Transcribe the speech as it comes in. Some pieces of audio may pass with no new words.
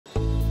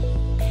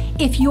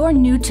If you're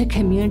new to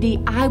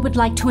Community, I would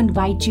like to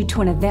invite you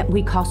to an event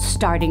we call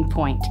Starting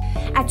Point.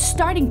 At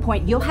Starting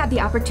Point, you'll have the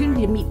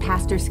opportunity to meet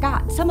Pastor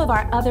Scott, some of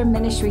our other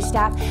ministry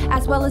staff,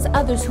 as well as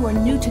others who are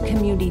new to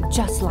Community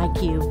just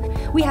like you.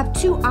 We have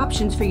two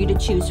options for you to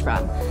choose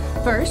from.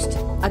 First,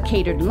 a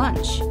catered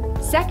lunch.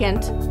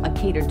 Second, a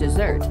catered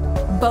dessert.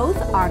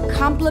 Both are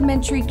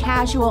complimentary,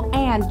 casual,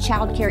 and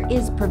childcare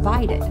is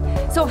provided.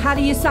 So how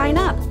do you sign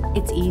up?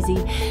 It's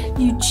easy.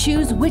 You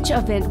choose which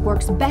event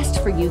works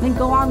best for you, then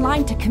go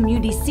online to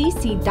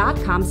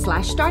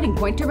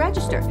communitycc.com/startingpoint to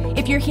register.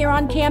 If you're here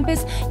on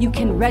campus, you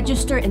can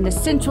register in the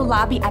central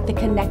lobby at the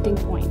connecting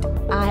point.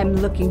 I'm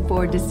looking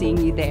forward to seeing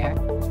you there.